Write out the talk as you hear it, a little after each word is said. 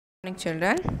Morning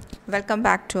children, welcome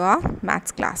back to our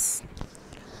maths class.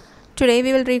 Today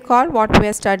we will recall what we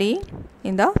have studied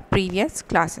in the previous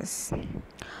classes.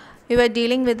 We were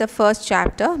dealing with the first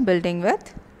chapter, building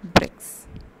with bricks.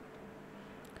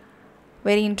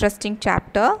 Very interesting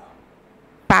chapter,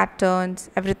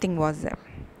 patterns, everything was there.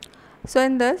 So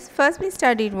in this, first we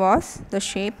studied was the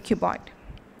shape cuboid.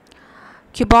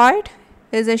 Cuboid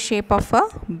is a shape of a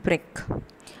brick.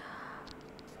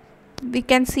 We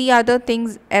can see other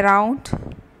things around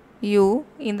you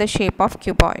in the shape of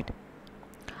cuboid.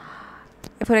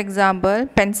 For example,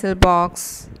 pencil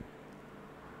box,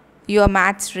 your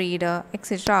maths reader,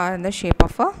 etc. are in the shape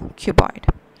of a cuboid.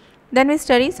 Then we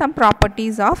study some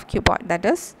properties of cuboid, that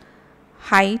is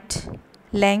height,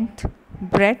 length,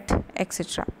 breadth,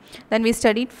 etc. Then we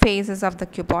studied phases of the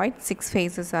cuboid. 6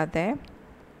 phases are there.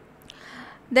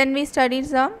 Then we studied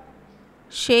some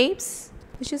shapes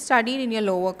which is studied in your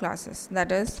lower classes,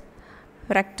 that is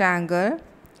rectangle,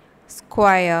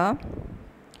 square,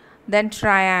 then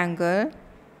triangle,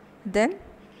 then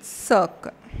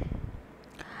circle.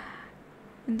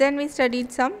 Then we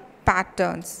studied some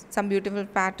patterns, some beautiful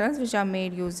patterns which are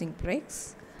made using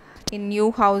bricks. In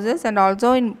new houses and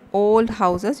also in old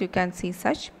houses you can see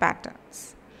such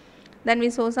patterns. Then we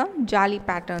saw some jali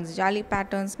patterns. Jali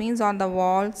patterns means on the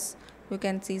walls you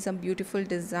can see some beautiful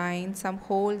designs, some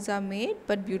holes are made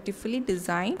but beautifully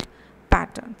designed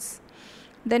patterns.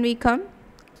 Then we come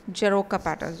Jaroka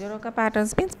patterns. Jaroka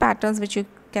patterns means patterns which you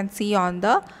can see on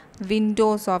the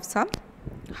windows of some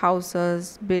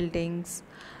houses, buildings,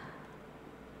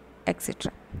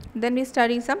 etc. Then we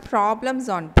study some problems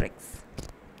on bricks.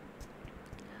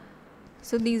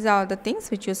 So these are the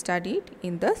things which you studied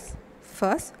in this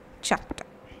first chapter.